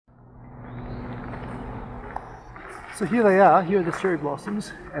So here they are, here are the cherry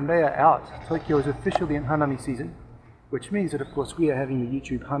blossoms, and they are out. Tokyo is officially in Hanami season, which means that of course we are having the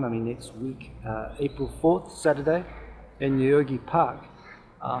YouTube Hanami next week, April 4th, Saturday, in Yoyogi Park.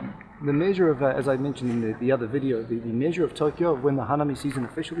 The measure of, as I mentioned in the other video, the measure of Tokyo of when the Hanami season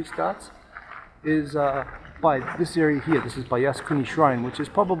officially starts is by this area here. This is by Yasukuni Shrine, which is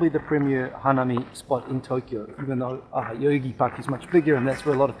probably the premier Hanami spot in Tokyo, even though Yoyogi Park is much bigger, and that's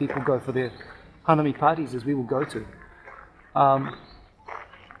where a lot of people go for their Hanami parties, as we will go to.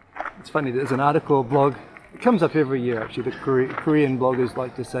 It's funny, there's an article, a blog, it comes up every year actually. The Korean bloggers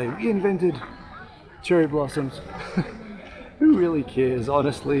like to say, we invented cherry blossoms. Who really cares,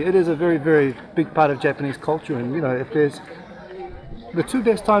 honestly? It is a very, very big part of Japanese culture, and you know, if there's the two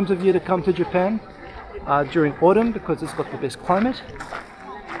best times of year to come to Japan, during autumn, because it's got the best climate.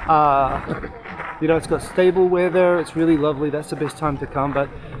 You know, it's got stable weather, it's really lovely, that's the best time to come. But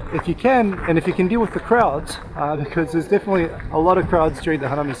if you can, and if you can deal with the crowds, because there's definitely a lot of crowds during the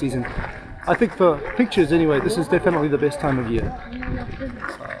Hanami season, I think for pictures anyway, this is definitely the best time of year.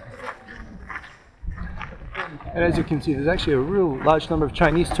 And as you can see, there's actually a real large number of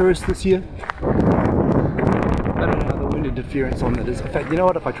Chinese tourists this year. I don't know how the wind interference on that is. In fact, you know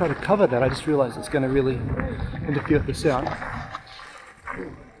what, if I try to cover that, I just realized it's going to really interfere with the sound.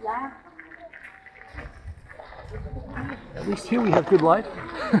 At least here we have good light.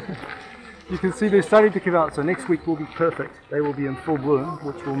 You can see they're starting to come out, so next week will be perfect. They will be in full bloom,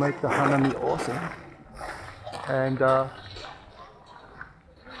 which will make the Hanami awesome. And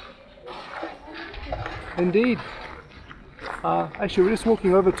indeed, actually we're just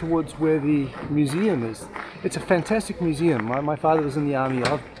walking over towards where the museum is. It's a fantastic museum. My father was in the army.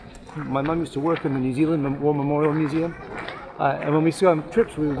 My mum used to work in the New Zealand War Memorial Museum. And when we go on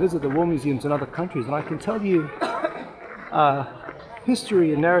trips, we would visit the war museums in other countries. And I can tell you,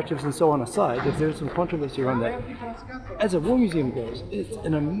 history and narratives and so on aside, if there's some controversy around that, as a war museum goes, it's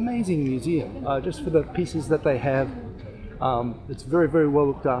an amazing museum. Just for the pieces that they have, it's very, very well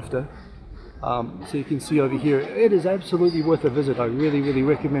looked after. So you can see over here, it is absolutely worth a visit. I really, really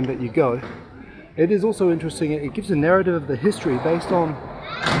recommend that you go. It is also interesting, it gives a narrative of the history based on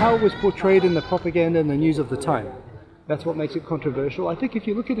how it was portrayed in the propaganda and the news of the time. That's what makes it controversial. I think if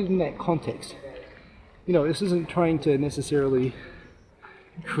you look at it in that context, you know, this isn't trying to necessarily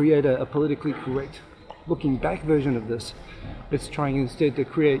create a politically correct looking back version of this. It's trying instead to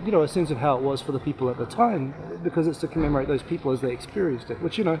create, you know, a sense of how it was for the people at the time, because it's to commemorate those people as they experienced it,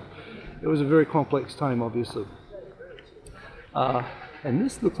 which, you know, it was a very complex time, obviously. And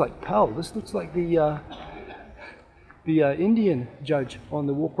this looks like Pal. This looks like the Indian judge on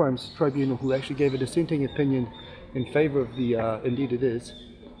the War Crimes Tribunal who actually gave a dissenting opinion in favor of the, indeed it is,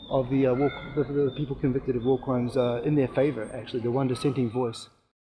 of the people convicted of war crimes in their favor, actually, the one dissenting voice.